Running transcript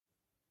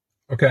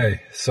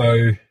Okay,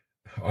 so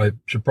I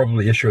should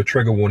probably issue a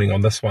trigger warning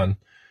on this one,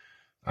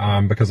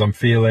 because I'm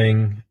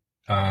feeling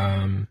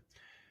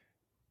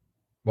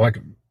like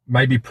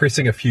maybe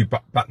pressing a few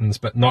buttons,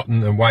 but not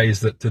in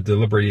ways that to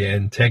deliberately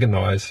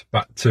antagonize,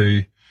 but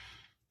to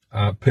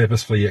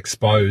purposefully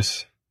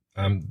expose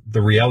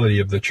the reality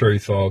of the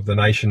truth of the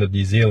nation of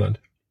New Zealand.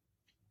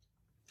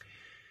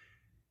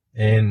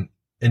 And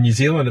in New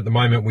Zealand at the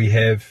moment, we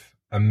have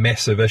a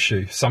massive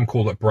issue. Some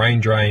call it brain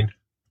drain,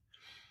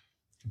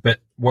 but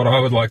what I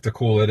would like to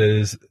call it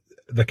is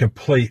the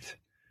complete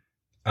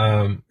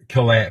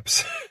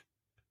collapse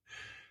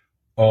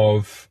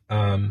of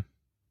a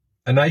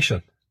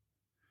nation.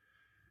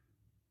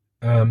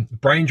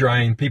 Brain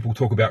drain, people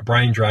talk about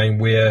brain drain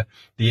where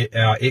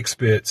our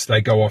experts, they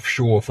go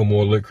offshore for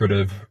more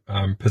lucrative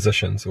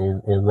positions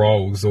or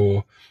roles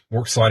or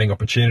more exciting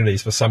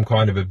opportunities for some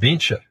kind of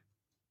adventure.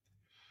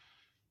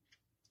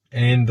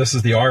 And this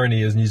is the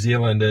irony, is New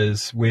Zealand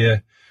is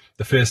we're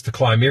the first to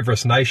climb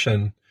Everest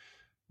nation,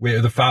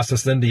 we're the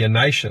fastest Indian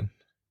nation,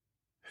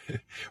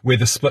 we're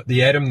the split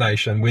the atom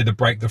nation, we're the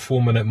break the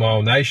 4-minute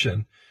mile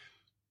nation.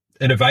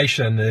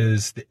 Innovation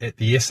is at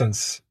the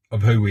essence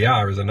of who we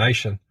are as a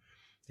nation.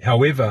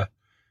 However,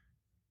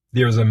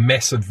 there is a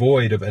massive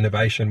void of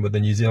innovation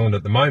within New Zealand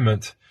at the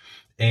moment,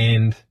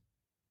 and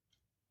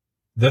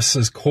this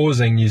is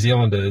causing New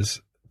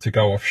Zealanders to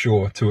go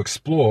offshore to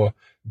explore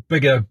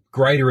bigger,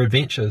 greater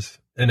adventures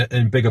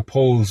in bigger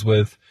pools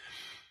with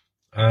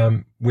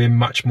where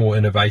much more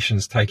innovation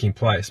is taking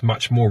place,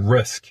 much more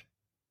risk.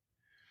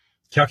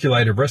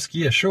 Calculated risk,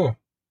 yeah, sure.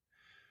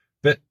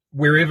 But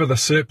wherever the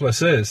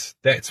surplus is,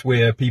 that's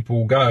where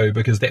people go,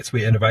 because that's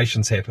where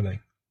innovation's happening.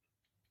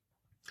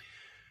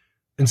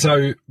 And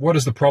so what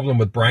is the problem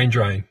with brain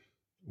drain?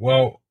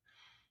 Well,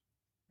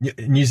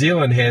 New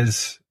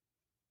Zealand's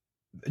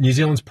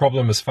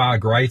problem is far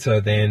greater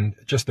than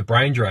just the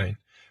brain drain.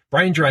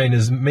 Brain drain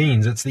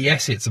means it's the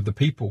assets of the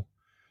people.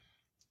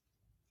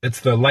 It's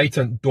the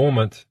latent,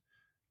 dormant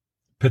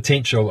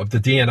potential of the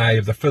DNA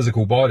of the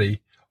physical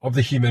body of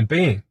the human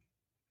being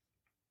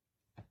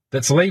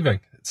that's leaving.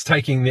 It's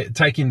taking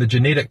the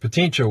genetic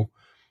potential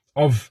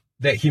of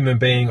that human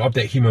being, of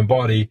that human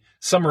body,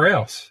 somewhere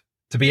else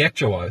to be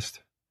actualized.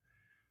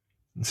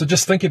 So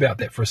just think about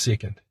that for a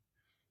second.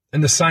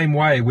 In the same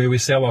way where we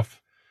sell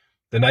off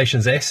the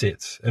nation's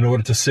assets in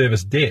order to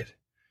service debt,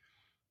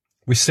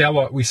 we sell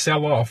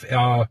off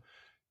our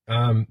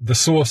the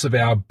source of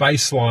our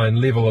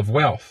baseline level of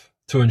wealth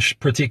to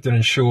protect and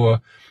ensure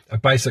a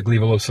basic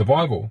level of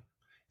survival.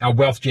 Our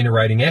wealth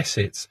generating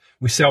assets,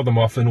 we sell them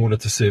off in order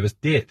to service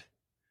debt.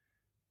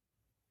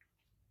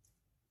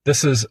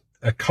 This is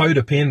an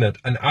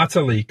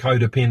utterly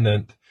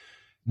codependent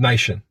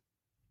nation.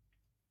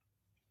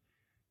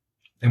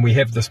 And we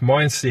have this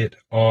mindset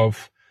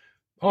of,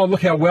 oh,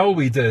 look how well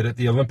we did at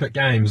the Olympic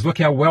Games. Look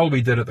how well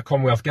we did at the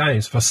Commonwealth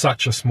Games for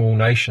such a small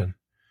nation.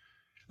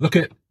 Look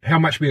at how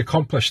much we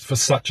accomplished for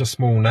such a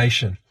small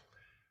nation.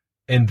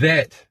 And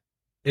that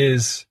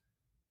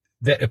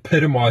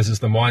epitomizes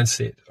the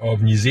mindset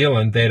of New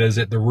Zealand that is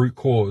at the root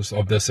cause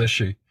of this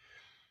issue.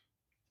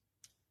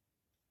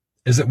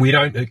 Is that we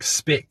don't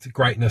expect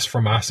greatness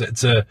from us.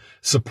 It's a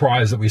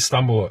surprise that we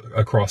stumble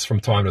across from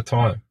time to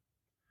time.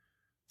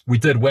 We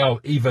did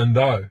well even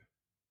though.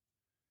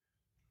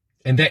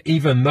 And that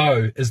even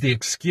though is the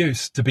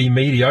excuse to be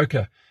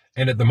mediocre.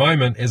 And at the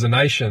moment, as a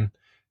nation,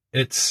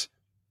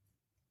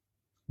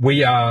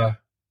 we are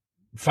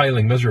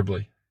failing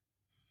miserably.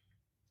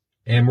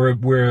 And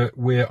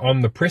we're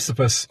on the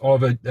precipice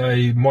of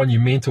a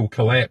monumental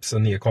collapse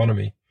in the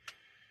economy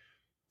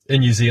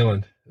in New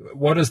Zealand.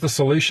 What is the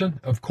solution?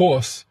 Of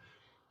course,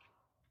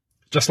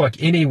 just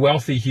like any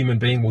wealthy human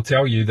being will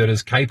tell you that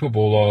is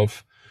capable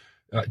of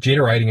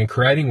generating and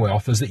creating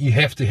wealth, is that you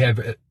have to have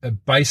a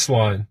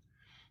baseline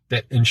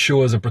that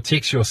ensures and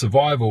protects your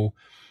survival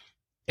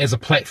as a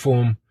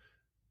platform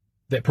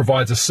that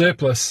provides a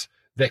surplus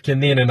that can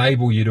then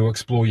enable you to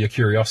explore your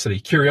curiosity.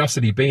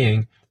 Curiosity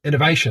being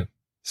innovation,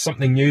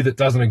 something new that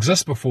doesn't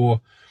exist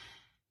before,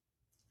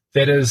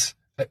 that is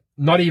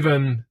not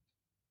even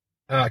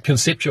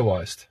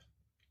conceptualized.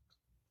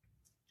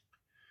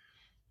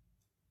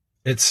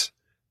 It's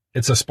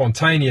a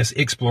spontaneous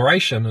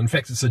exploration. In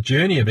fact, it's a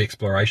journey of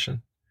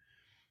exploration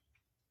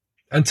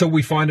until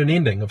we find an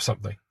ending of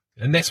something.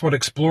 And that's what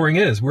exploring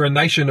is. We're a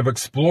nation of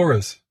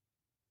explorers.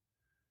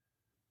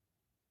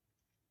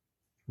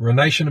 We're a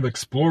nation of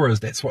explorers.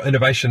 That's what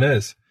innovation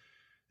is.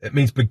 It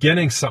means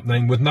beginning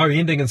something with no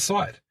ending in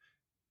sight,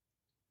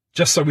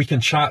 just so we can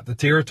chart the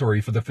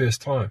territory for the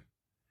first time.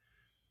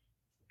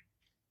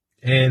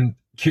 And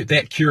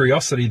that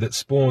curiosity that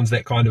spawns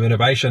that kind of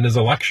innovation is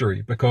a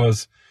luxury,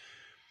 because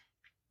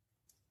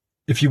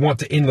if you want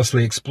to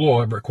endlessly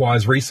explore, it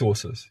requires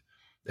resources.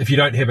 If you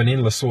don't have an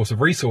endless source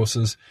of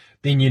resources,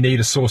 then you need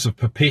a source of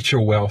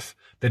perpetual wealth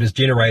that is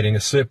generating a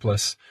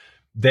surplus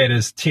that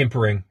is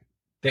tempering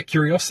that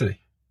curiosity.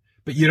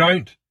 But you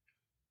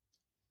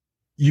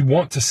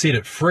want to set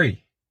it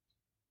free.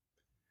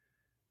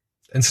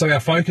 And so our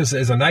focus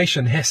as a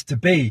nation has to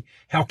be,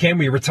 how can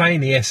we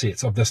retain the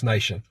assets of this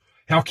nation?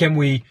 How can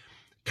we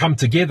come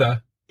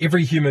together,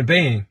 every human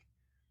being,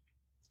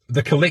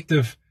 the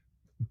collective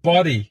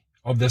body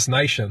of this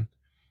nation?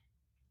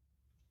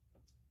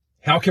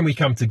 How can we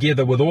come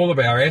together with all of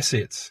our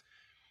assets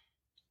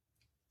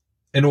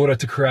in order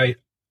to create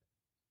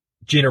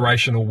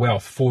generational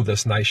wealth for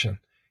this nation?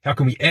 How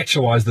can we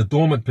actualize the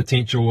dormant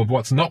potential of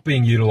what's not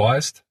being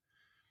utilized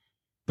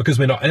because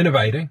we're not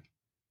innovating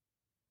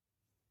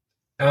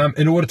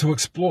in order to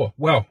explore?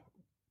 Well,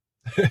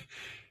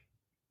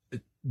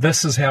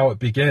 this is how it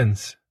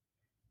begins.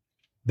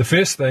 The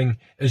first thing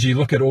is you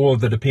look at all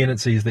of the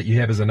dependencies that you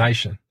have as a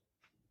nation.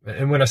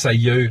 And when I say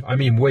you, I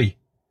mean we.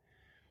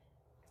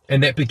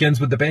 And that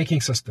begins with the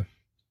banking system.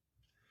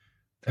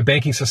 A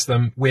banking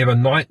system, we have a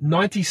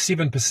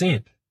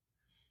 97%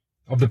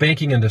 of the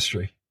banking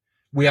industry.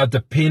 We are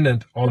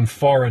dependent on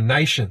foreign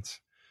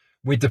nations.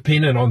 We're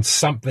dependent on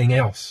something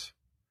else.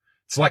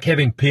 It's like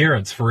having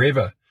parents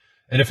forever.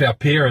 And if our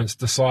parents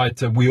decide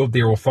to wield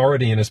their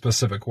authority in a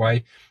specific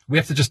way, we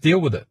have to just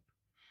deal with it.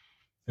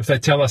 If they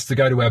tell us to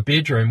go to our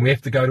bedroom, we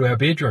have to go to our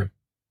bedroom.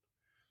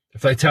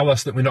 If they tell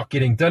us that we're not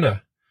getting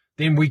dinner,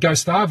 then we go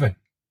starving.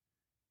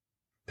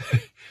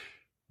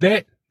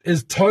 That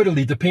is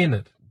totally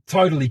dependent,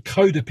 totally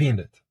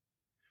codependent.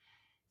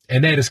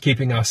 And that is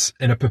keeping us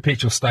in a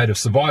perpetual state of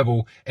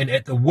survival and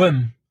at the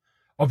whim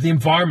of the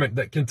environment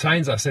that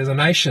contains us as a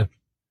nation.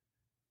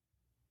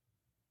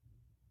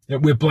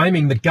 We're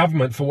blaming the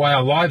government for why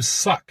our lives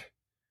suck.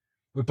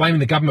 We're blaming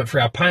the government for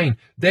our pain.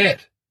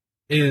 That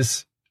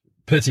is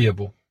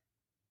pitiable.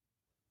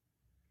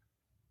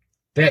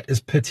 That is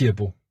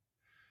pitiable.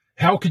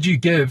 How could you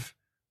give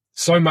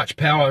so much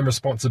power and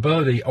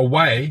responsibility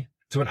away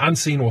to an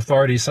unseen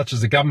authority such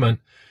as the government?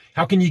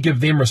 How can you give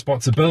them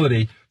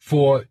responsibility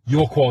for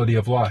your quality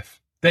of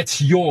life?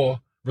 That's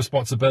your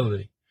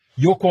responsibility.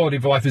 Your quality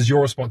of life is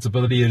your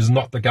responsibility. It is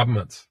not the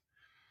government's.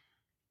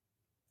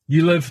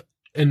 You live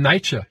in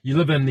nature. You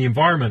live in the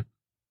environment.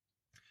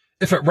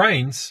 If it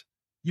rains,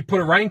 you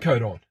put a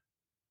raincoat on.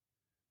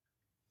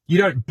 You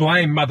don't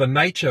blame Mother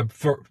Nature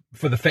for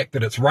the fact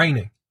that it's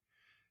raining.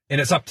 And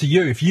it's up to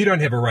you. If you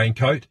don't have a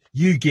raincoat,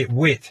 you get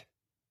wet.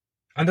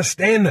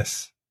 Understand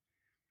this.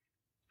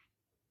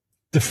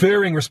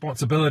 Deferring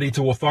responsibility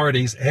to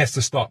authorities has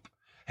to stop.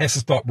 Has to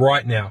stop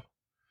right now.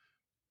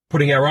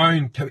 Putting our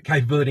own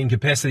capability and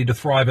capacity to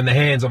thrive in the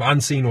hands of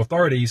unseen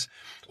authorities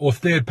or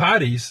third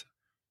parties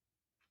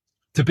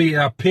to be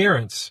our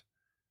parents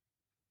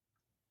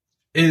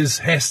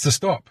has to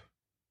stop.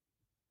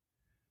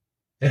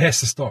 It has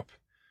to stop.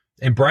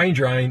 And brain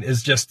drain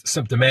is just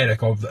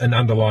symptomatic of an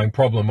underlying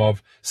problem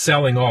of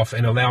selling off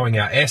and allowing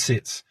our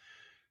assets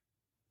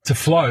to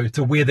flow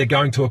to where they're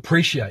going to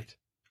appreciate,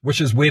 which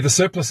is where the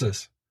surplus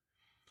is,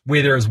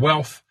 where there is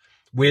wealth,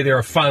 where there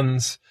are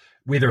funds,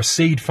 where there are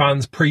seed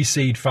funds,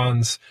 pre-seed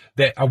funds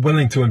that are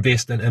willing to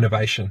invest in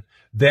innovation.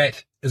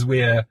 That is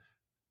where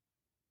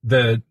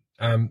the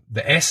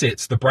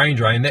assets, the brain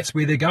drain, that's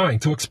where they're going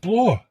to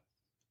explore.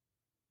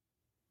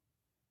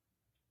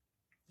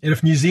 And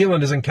if New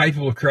Zealand is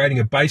incapable of creating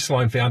a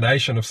baseline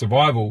foundation of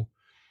survival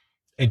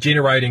and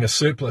generating a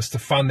surplus to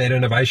fund that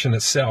innovation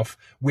itself,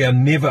 we are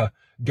never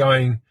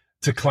going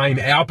to claim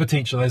our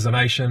potential as a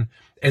nation,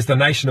 as the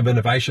nation of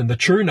innovation, the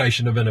true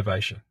nation of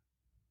innovation.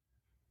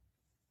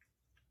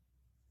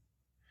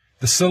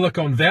 The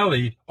Silicon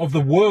Valley of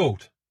the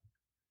world.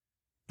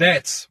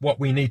 That's what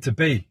we need to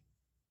be.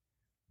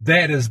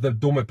 That is the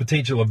dormant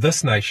potential of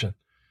this nation,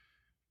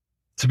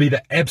 to be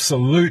the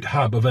absolute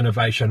hub of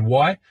innovation.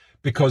 Why?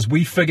 Because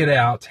we figured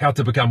out how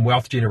to become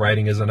wealth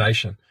generating as a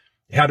nation.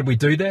 How did we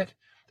do that?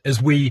 As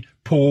we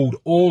pulled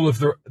all of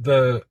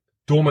the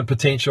dormant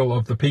potential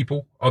of the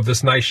people of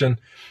this nation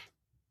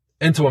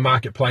into a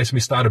marketplace, and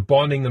we started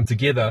bonding them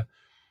together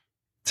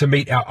to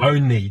meet our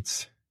own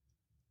needs.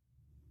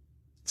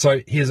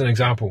 So here's an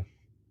example.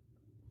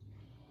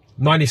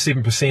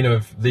 97%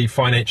 of the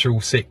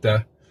financial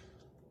sector,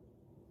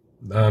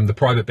 the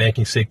private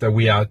banking sector,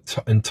 we are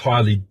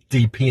entirely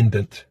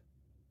dependent.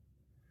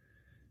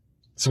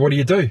 So what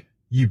do?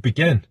 You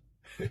begin.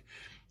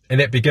 And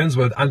that begins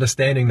with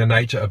understanding the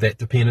nature of that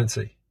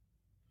dependency.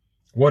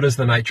 What is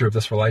the nature of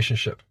this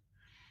relationship?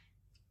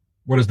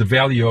 What is the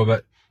value of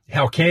it?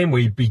 How can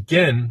we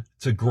begin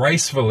to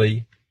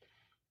gracefully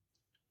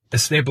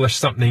establish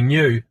something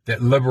new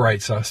that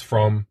liberates us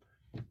from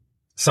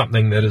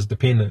something that is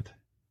dependent?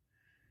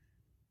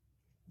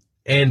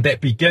 And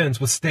that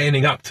begins with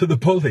standing up to the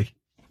bully.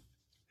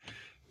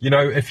 You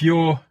know, if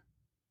you're,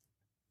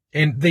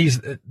 and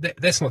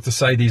that's not to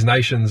say these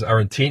nations are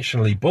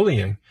intentionally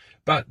bullying,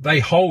 but they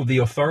hold the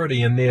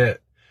authority and they're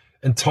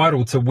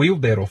entitled to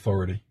wield that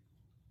authority.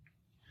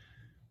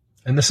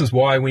 And this is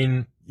why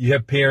when you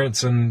have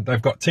parents and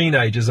they've got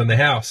teenagers in the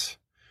house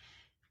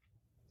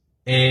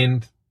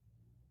and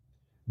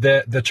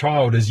the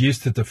child is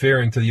used to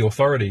deferring to the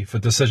authority for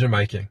decision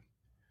making,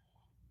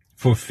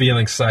 for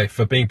feeling safe,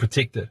 for being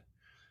protected,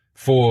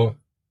 for,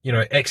 you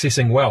know,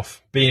 accessing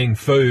wealth, being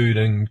food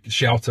and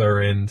shelter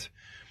and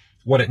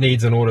what it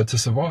needs in order to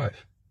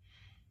survive.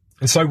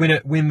 And so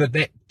when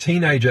that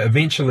teenager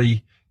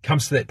eventually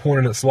comes to that point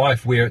in its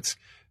life where it's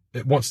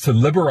it wants to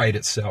liberate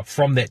itself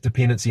from that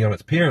dependency on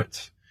its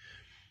parents,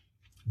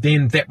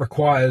 then that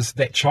requires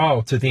that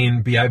child to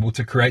then be able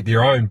to create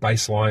their own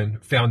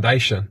baseline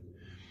foundation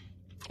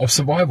of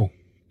survival.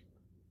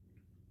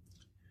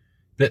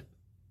 That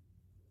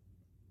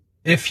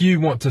if you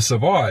want to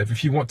survive,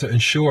 if you want to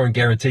ensure and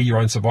guarantee your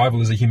own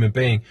survival as a human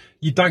being,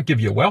 you don't give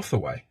your wealth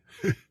away.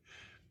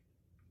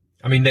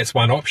 I mean, that's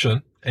one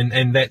option,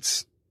 and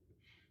that's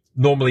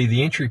normally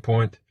the entry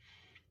point.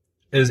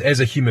 Is as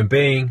a human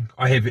being,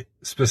 I have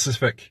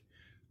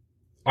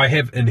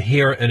an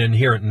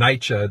inherent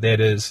nature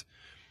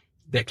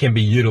that can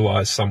be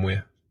utilized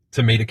somewhere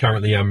to meet a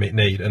currently unmet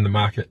need in the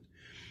market.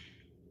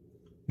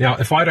 Now,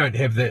 if I don't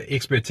have the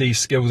expertise,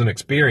 skills, and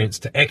experience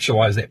to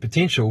actualize that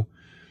potential,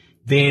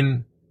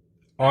 then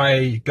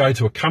I go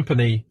to a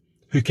company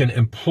who can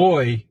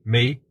employ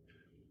me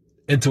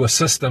into a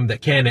system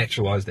that can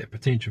actualize that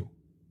potential.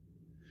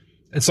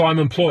 And so I'm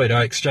employed.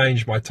 I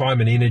exchange my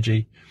time and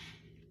energy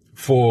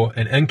for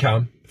an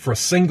income, for a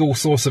single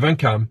source of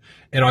income,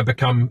 and I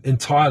become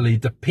entirely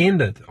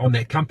dependent on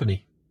that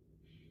company.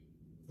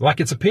 Like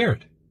it's a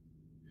parent.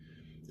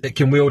 It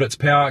can wield its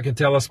power, it can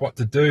tell us what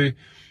to do.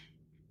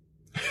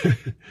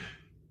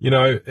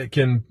 It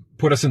can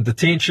put us in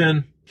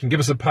detention, can give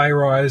us a pay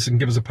rise, and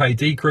give us a pay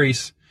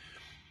decrease.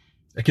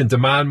 It can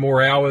demand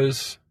more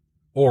hours,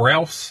 or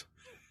else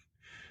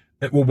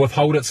it will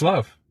withhold its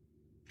love,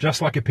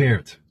 just like a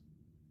parent.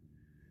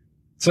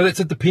 So that's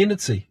a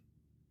dependency.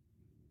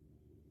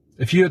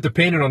 If you're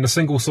dependent on a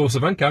single source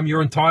of income,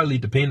 you're entirely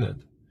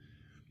dependent.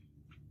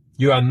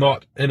 You are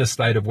not in a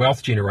state of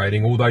wealth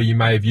generating, although you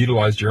may have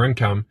utilized your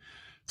income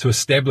to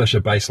establish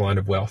a baseline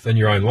of wealth in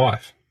your own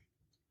life,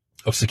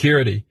 of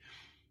security.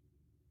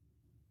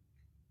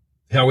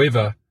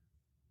 However,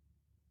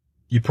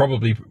 you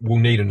probably will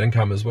need an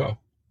income as well.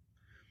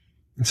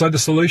 And so the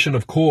solution,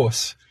 of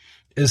course,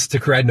 is to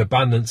create an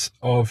abundance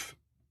of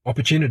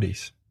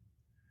opportunities.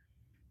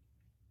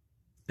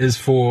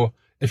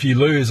 If you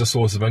lose a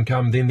source of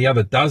income, then the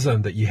other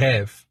dozen that you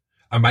have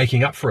are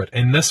making up for it.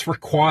 And this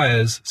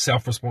requires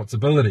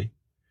self-responsibility.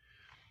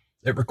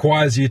 It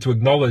requires you to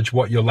acknowledge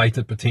what your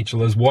latent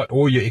potential is, what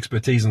all your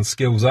expertise and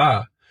skills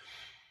are,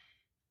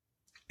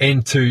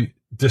 and to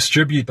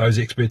distribute those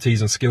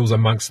expertise and skills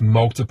amongst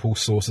multiple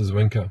sources of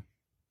income.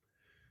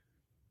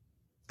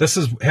 This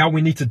is how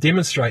we need to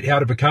demonstrate how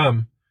to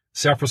become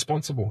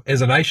self-responsible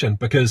as a nation,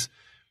 because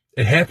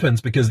it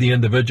happens because the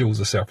individuals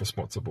are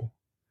self-responsible.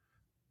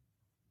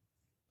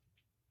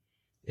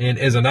 And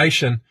as a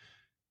nation,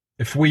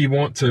 if we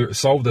want to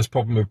solve this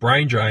problem of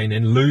brain drain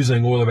and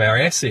losing all of our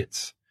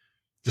assets,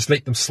 just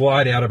let them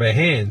slide out of our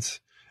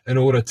hands in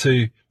order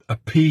to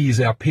appease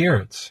our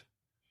parents,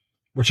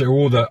 which are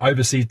all the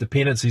overseas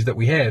dependencies that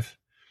we have.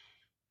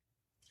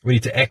 We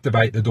need to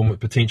activate the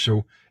dormant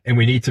potential, and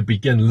we need to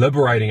begin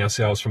liberating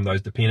ourselves from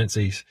those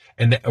dependencies.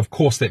 And that, of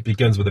course, that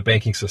begins with a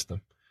banking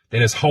system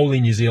that is wholly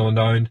New Zealand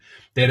owned,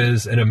 that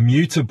is an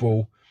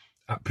immutable,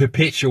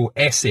 perpetual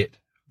asset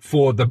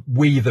for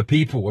we the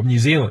people of New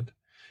Zealand.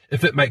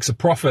 If it makes a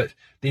profit,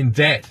 then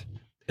that's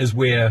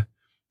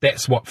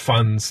what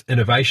funds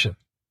innovation.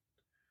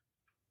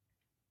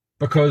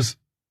 Because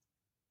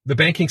the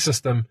banking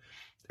system,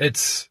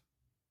 it's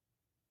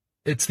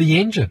the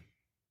engine.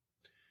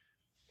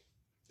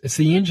 It's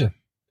the engine.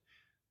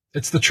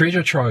 It's the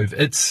treasure trove.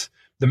 It's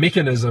the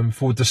mechanism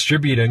for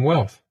distributing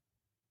wealth.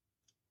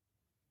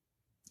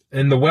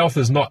 And the wealth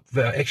is not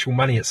the actual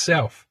money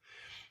itself.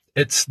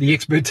 It's the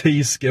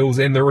expertise, skills,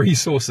 and the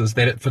resources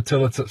that it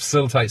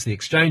facilitates the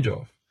exchange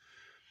of.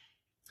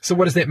 So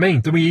what does that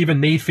mean? Do we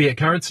even need fiat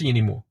currency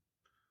anymore?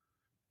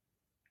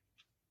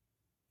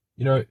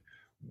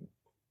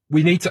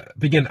 We need to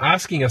begin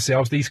asking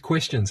ourselves these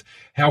questions.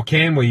 How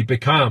can we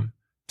become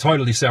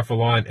totally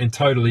self-reliant and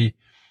totally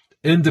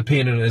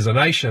independent as a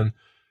nation,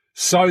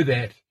 so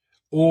that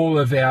all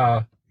of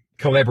our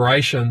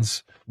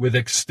collaborations with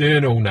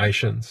external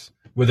nations,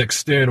 with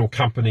external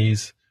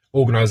companies,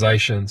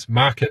 organizations,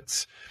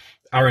 markets,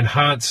 are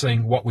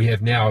enhancing what we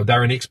have now?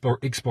 They're an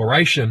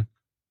exploration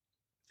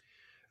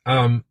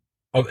of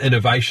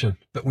innovation,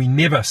 but we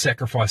never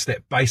sacrifice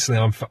that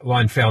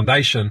baseline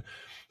foundation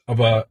of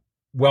a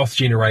wealth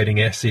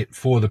generating asset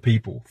for the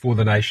people, for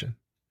the nation.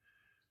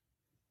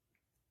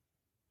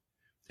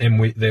 And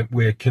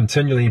we're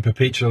continually and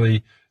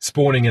perpetually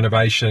spawning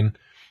innovation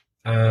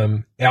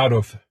out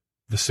of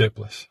the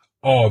surplus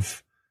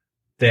of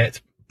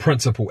that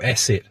principal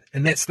asset.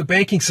 And that's the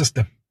banking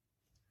system.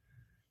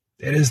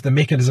 That is the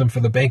mechanism for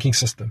the banking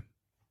system.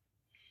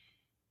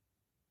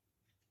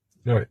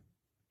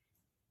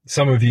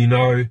 Some of you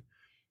know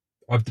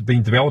I've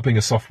been developing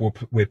a software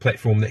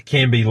platform that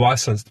can be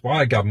licensed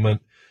by a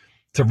government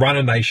to run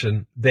a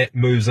nation that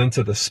moves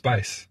into this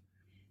space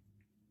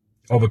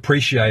of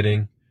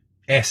appreciating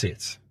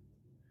assets.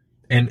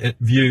 And it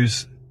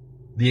views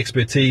the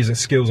expertise and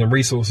skills and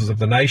resources of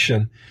the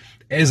nation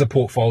as a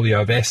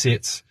portfolio of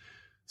assets.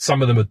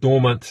 Some of them are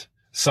dormant,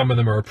 some of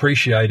them are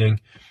appreciating,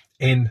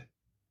 and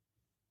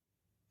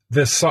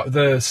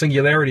the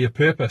singularity of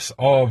purpose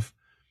of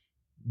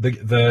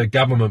the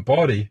government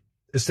body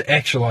is to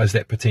actualize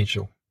that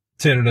potential,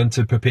 turn it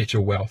into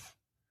perpetual wealth.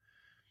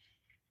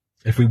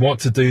 If we want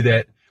to do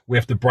that, we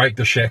have to break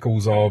the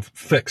shackles of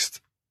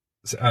fixed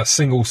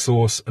single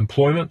source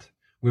employment.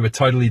 We were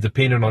totally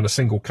dependent on a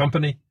single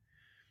company.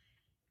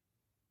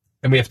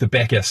 And we have to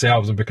back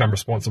ourselves and become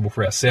responsible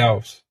for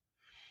ourselves.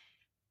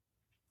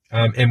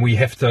 And we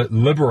have to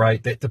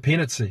liberate that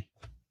dependency,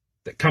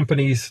 that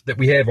companies that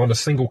we have on a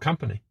single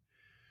company.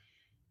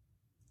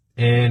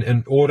 And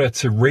in order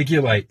to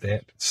regulate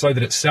that so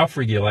that it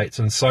self-regulates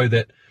and so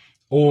that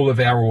all of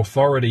our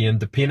authority and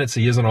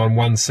dependency isn't on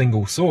one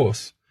single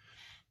source,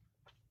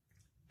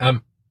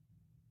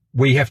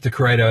 we have to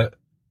create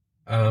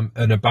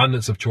an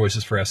abundance of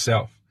choices for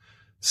ourselves.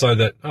 So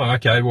that, oh,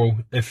 okay, well,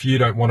 if you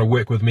don't want to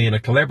work with me in a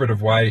collaborative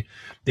way,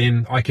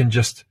 then I can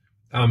just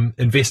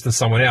invest in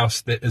someone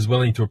else that is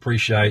willing to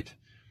appreciate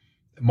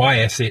my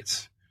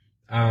assets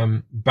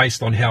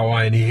based on how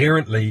I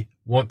inherently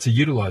want to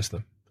utilize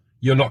them.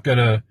 You're not going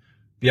to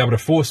be able to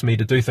force me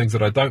to do things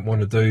that I don't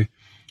want to do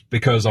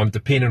because I'm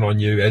dependent on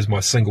you as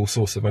my single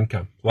source of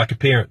income, like a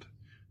parent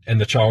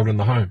and the child in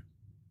the home.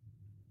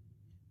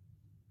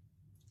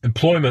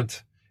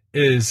 Employment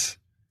is,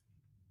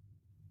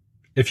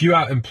 if you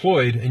are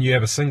employed and you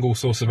have a single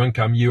source of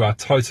income, you are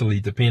totally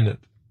dependent.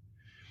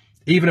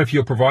 Even if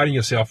you're providing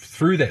yourself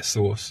through that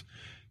source,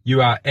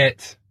 you are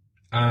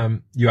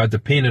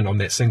dependent on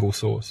that single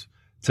source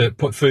to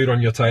put food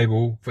on your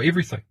table for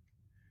everything.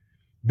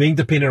 Being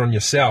dependent on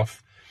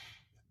yourself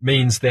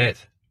means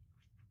that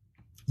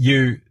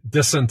you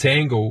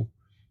disentangle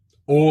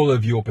all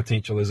of your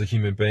potential as a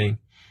human being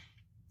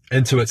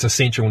into its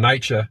essential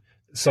nature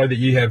so that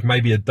you have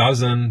maybe a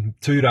dozen,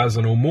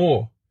 24 or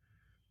more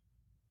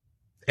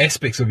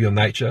aspects of your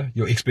nature,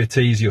 your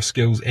expertise, your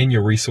skills and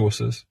your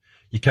resources,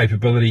 your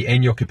capability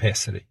and your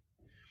capacity.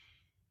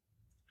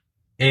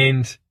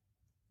 And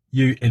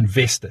you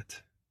invest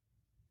it.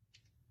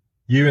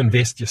 You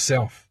invest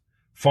yourself.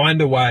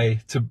 Find a way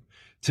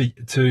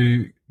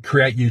to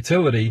create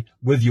utility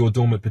with your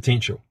dormant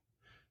potential.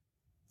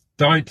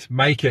 Don't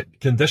make it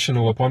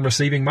conditional upon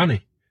receiving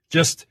money.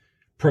 Just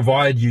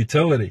provide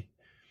utility,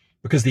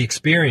 because the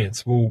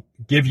experience will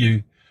give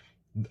you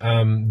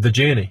the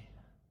journey.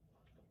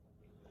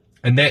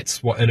 And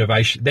that's where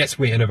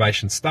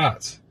innovation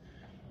starts.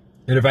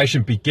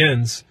 Innovation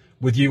begins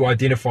with you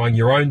identifying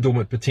your own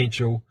dormant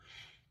potential,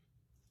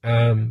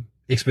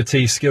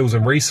 expertise, skills,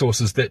 and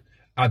resources that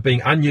are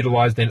being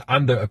unutilized and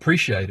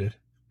underappreciated.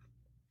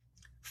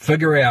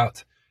 Figure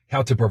out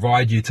how to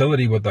provide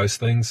utility with those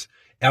things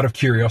out of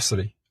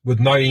curiosity, with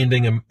no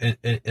ending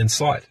in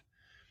sight.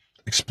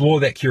 Explore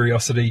that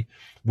curiosity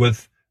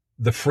with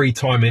the free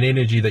time and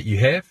energy that you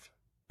have,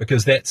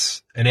 because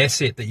that's an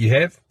asset that you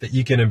have that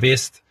you can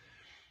invest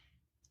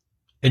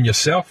in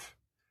yourself,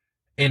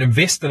 and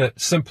invest in it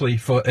simply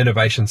for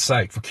innovation's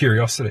sake, for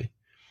curiosity.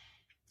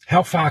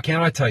 How far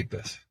can I take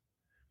this?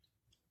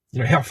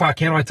 How far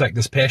can I take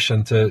this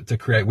passion to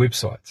create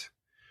websites?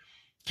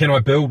 Can I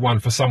build one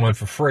for someone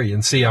for free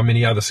and see how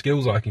many other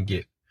skills I can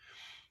get?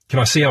 Can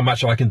I see how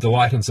much I can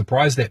delight and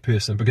surprise that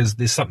person because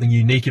there's something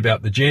unique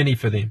about the journey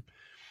for them?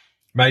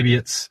 Maybe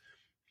it's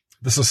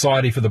the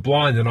Society for the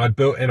Blind, and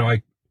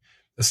I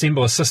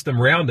assemble a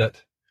system around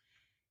it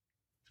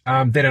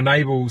that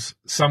enables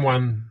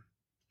someone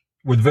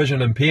with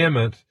vision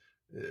impairment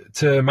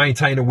to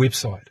maintain a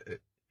website.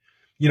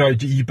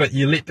 But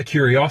you let the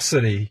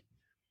curiosity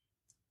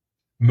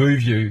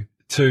move you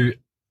to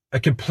a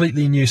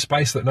completely new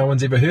space that no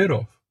one's ever heard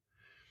of,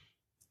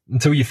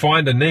 until you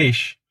find a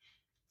niche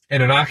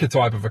and an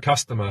archetype of a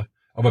customer,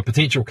 of a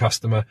potential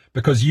customer,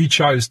 because you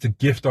chose to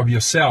gift of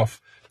yourself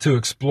to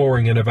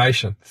exploring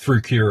innovation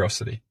through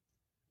curiosity.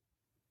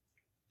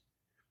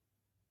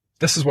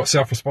 This is what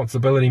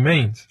self-responsibility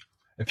means.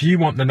 If you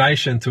want the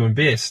nation to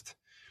invest,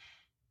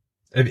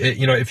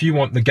 if you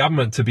want the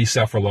government to be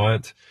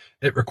self-reliant,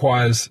 it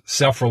requires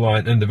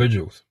self-reliant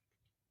individuals.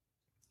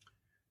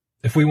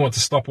 If we want to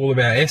stop all of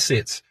our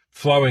assets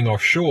flowing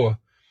offshore,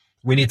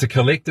 we need to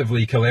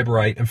collectively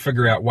collaborate and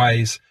figure out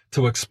ways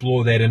to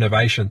explore that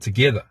innovation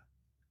together.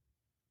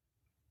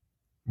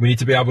 We need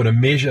to be able to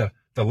measure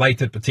the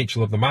latent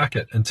potential of the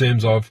market in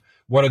terms of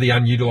what are the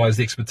unutilized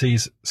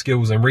expertise,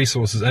 skills, and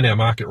resources in our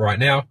market right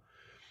now.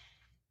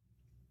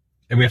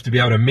 And we have to be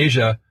able to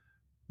measure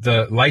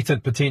the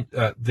latent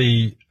potential,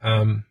 the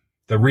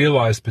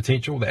realized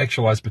potential, the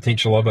actualized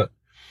potential of it,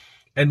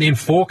 and then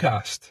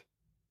forecast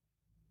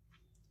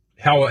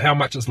how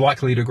much it's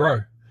likely to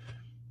grow.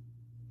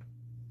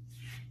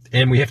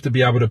 And we have to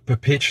be able to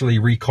perpetually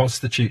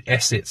reconstitute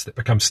assets that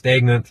become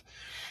stagnant,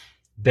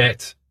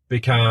 that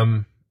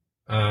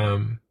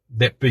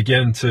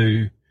begin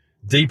to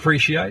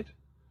depreciate.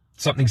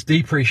 Something's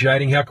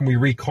depreciating. How can we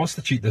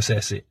reconstitute this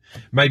asset?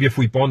 Maybe if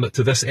we bond it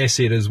to this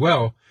asset as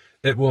well,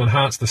 it will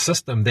enhance the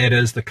system, that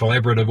is the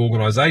collaborative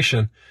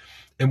organization,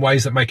 in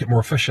ways that make it more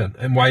efficient,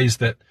 in ways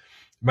that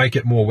make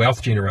it more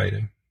wealth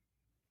generating.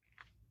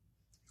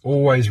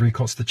 Always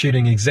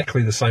reconstituting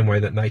exactly the same way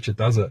that nature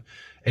does it.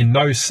 And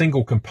no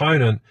single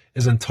component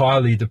is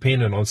entirely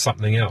dependent on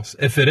something else.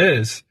 If it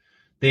is,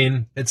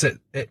 then it's at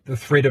the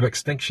threat of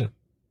extinction.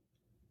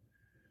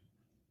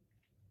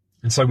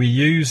 And so we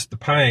use the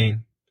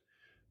pain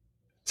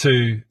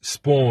to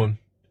spawn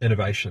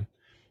innovation.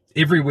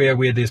 Everywhere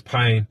where there's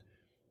pain,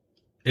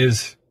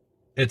 it's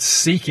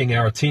seeking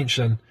our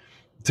attention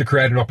to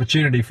create an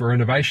opportunity for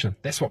innovation.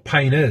 That's what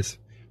pain is.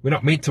 We're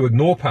not meant to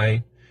ignore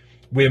pain.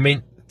 We're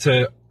meant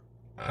to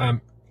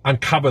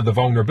uncover the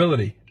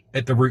vulnerability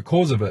at the root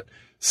cause of it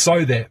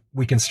so that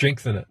we can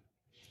strengthen it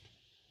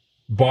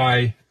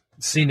by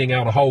sending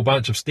out a whole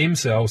bunch of stem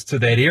cells to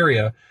that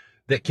area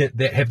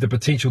that have the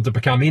potential to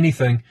become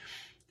anything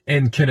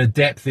and can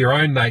adapt their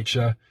own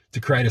nature to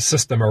create a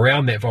system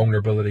around that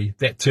vulnerability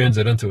that turns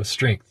it into a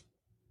strength.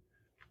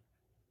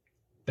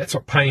 That's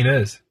what pain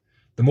is.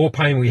 The more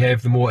pain we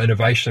have, the more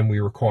innovation we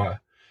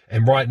require.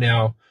 And right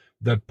now,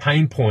 the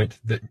pain point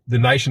that the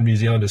nation of New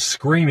Zealand is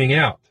screaming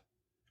out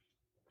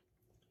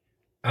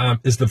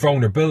is the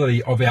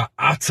vulnerability of our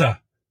utter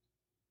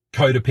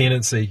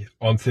codependency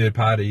on third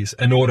parties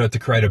in order to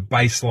create a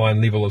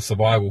baseline level of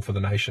survival for the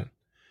nation.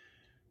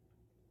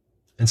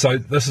 And so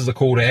this is a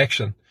call to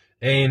action.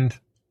 And,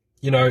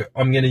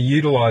 I'm going to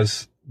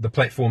utilize the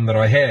platform that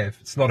I have.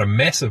 It's not a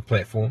massive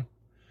platform.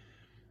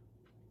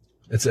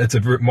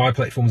 My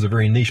platform is a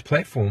very niche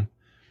platform.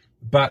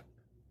 But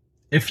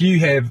if you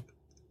have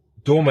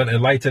dormant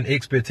and latent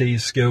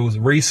expertise, skills,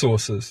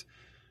 resources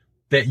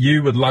that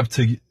you would love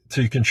to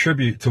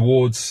contribute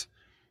towards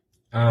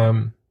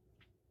a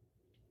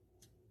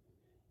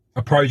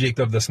project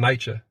of this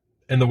nature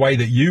in the way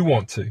that you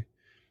want to,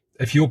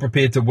 if you're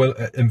prepared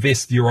to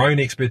invest your own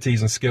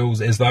expertise and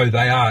skills as though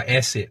they are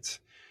assets,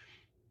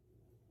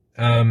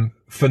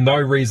 for no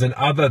reason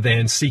other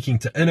than seeking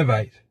to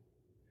innovate,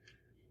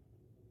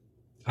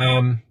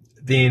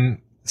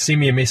 then send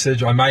me a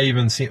message. I may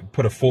even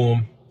put a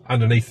form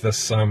underneath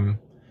this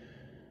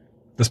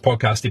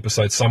podcast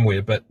episode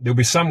somewhere, but there'll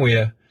be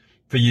somewhere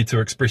for you to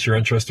express your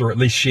interest or at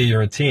least share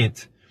your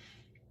intent.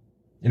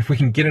 And if we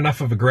can get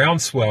enough of a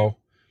groundswell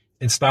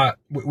and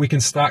we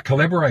can start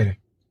collaborating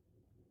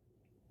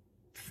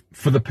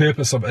for the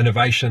purpose of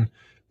innovation,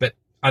 but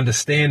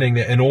understanding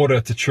that in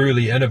order to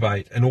truly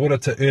innovate, in order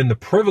to earn the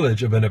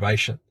privilege of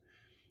innovation,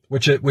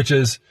 which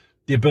is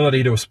the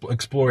ability to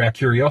explore our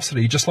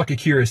curiosity, just like a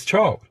curious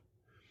child.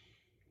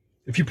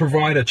 If you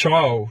provide a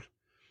child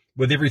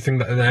with everything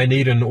that they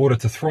need in order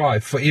to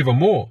thrive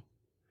forevermore,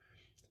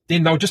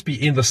 then they'll just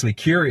be endlessly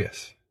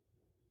curious.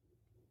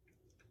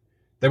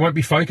 They won't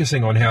be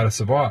focusing on how to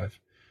survive.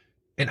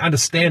 And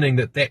understanding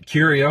that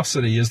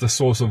curiosity is the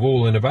source of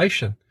all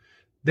innovation,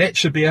 that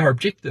should be our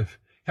objective.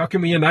 How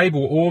can we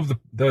enable all of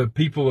the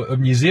people of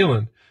New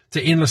Zealand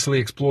to endlessly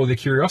explore their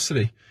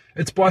curiosity?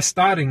 It's by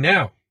starting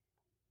now.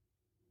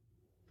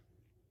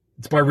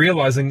 It's by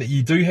realizing that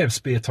you do have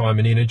spare time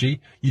and energy,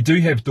 you do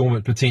have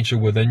dormant potential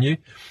within you,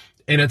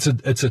 and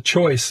it's a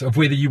choice of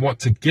whether you want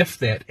to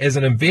gift that as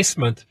an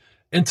investment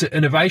into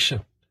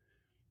innovation,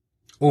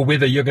 or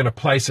whether you're going to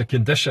place a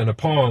condition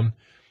upon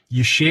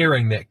you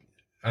sharing that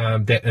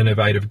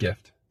innovative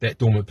gift, that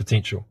dormant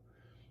potential.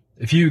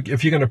 If you're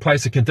going to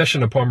place a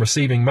condition upon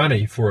receiving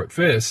money for it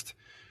first,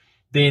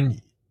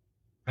 then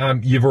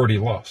you've already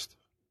lost.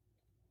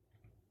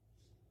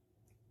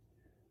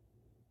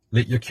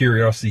 Let your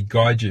curiosity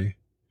guide you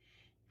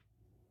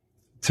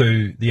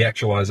to the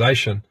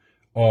actualization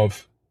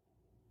of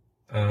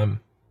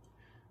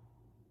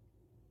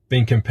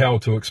being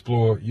compelled to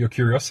explore your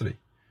curiosity.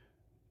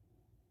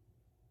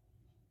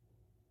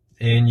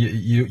 And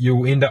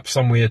you'll end up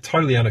somewhere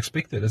totally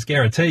unexpected. It's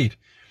guaranteed.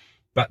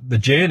 But the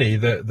journey,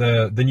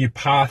 the new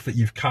path that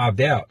you've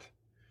carved out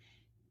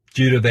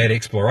due to that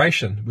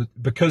exploration,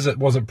 because it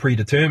wasn't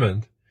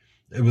predetermined,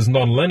 it was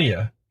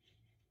non-linear,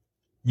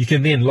 you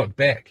can then look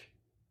back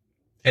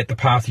at the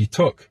path you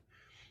took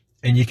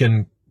and you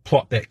can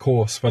plot that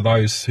course for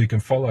those who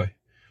can follow.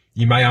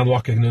 You may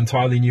unlock an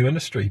entirely new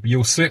industry, but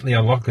you'll certainly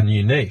unlock a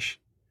new niche.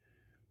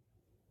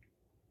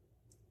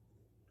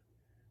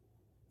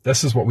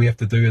 This is what we have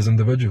to do as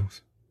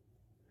individuals.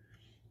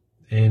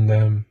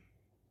 And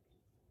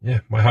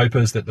my hope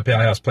is that the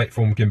Powerhouse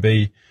platform can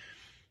be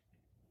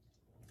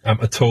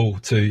a tool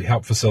to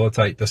help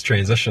facilitate this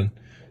transition.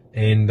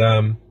 And,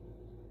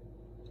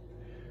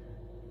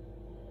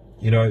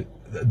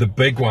 the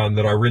big one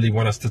that I really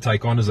want us to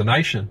take on as a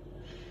nation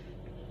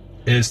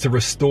is to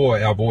restore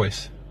our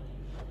voice.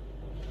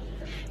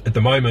 At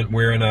the moment,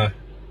 we're in a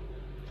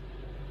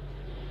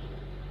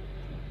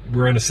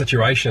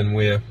situation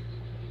where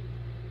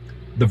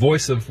the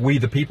voice of we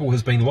the people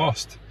has been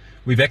lost.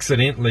 We've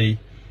accidentally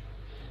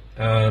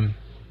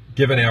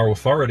given our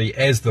authority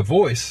as the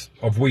voice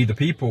of we the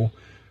people.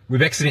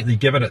 We've accidentally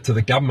given it to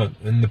the government,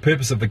 and the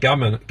purpose of the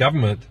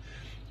government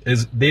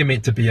is they're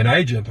meant to be an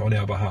agent on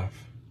our behalf.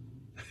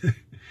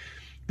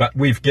 But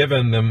we've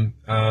given them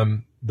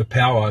the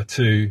power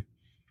to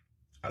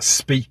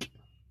speak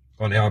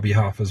on our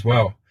behalf as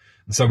well.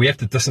 And so we have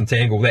to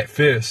disentangle that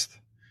first.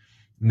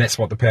 And that's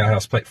what the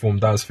Powerhouse platform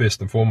does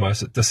first and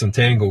foremost. It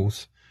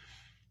disentangles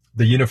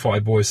the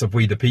unified voice of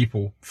we the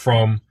people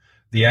from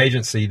the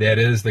agency that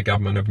is the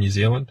government of New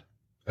Zealand,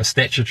 a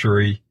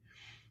statutory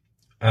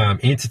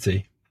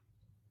entity.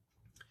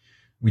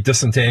 We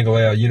disentangle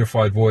our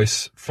unified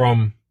voice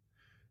from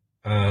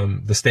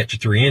the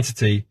statutory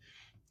entity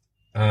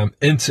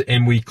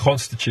and we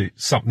constitute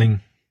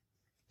something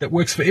that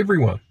works for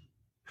everyone.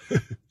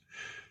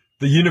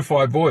 The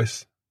unified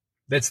voice.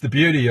 That's the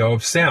beauty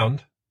of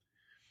sound.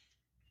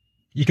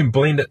 You can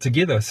blend it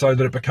together so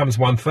that it becomes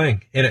one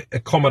thing and it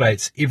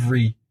accommodates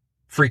every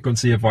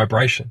frequency of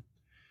vibration.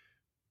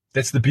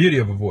 That's the beauty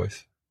of a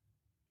voice.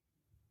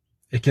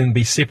 It can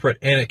be separate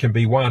and it can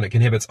be one. It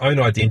can have its own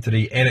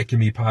identity and it can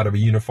be part of a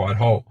unified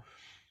whole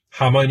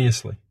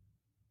harmoniously.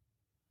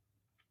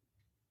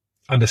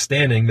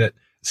 Understanding that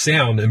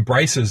sound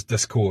embraces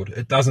discord.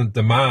 It doesn't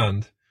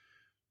demand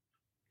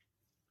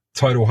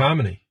total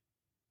harmony.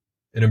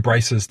 It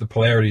embraces the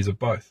polarities of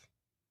both.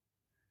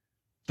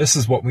 This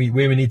is where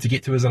we need to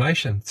get to as a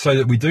nation, so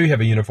that we do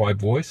have a unified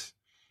voice.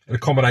 It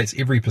accommodates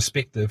every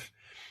perspective,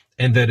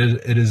 and that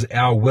it is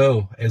our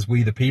will as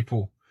we the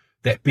people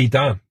that be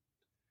done,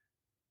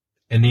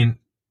 and then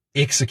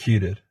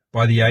executed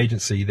by the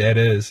agency that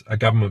is a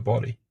government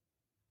body.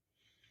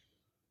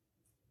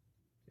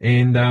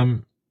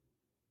 And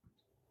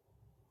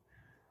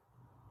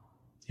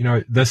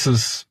this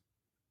is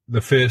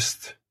the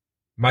first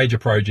major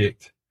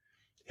project.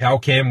 How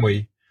can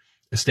we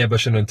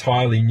establish an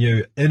entirely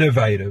new,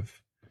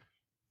 innovative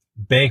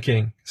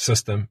banking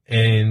system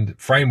and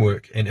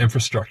framework and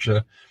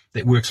infrastructure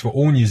that works for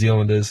all New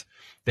Zealanders,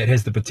 that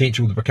has the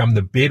potential to become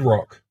the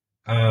bedrock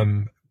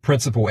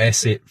principal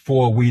asset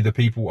for we the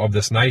people of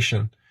this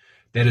nation,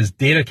 that is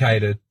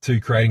dedicated to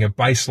creating a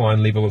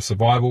baseline level of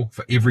survival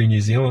for every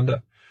New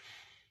Zealander,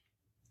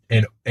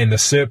 and the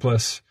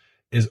surplus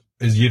is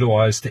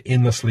utilized to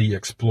endlessly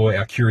exploit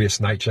our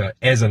curious nature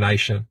as a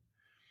nation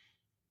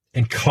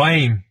and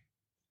claim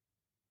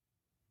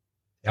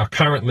our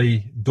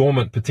currently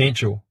dormant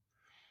potential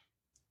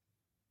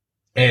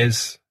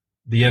as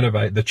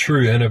the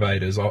true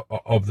innovators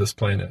of this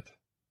planet.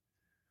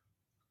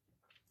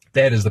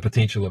 That is the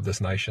potential of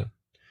this nation.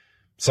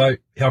 So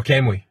how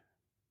can we?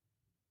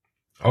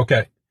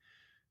 Okay,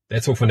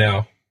 that's all for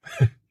now.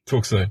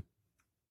 Talk soon.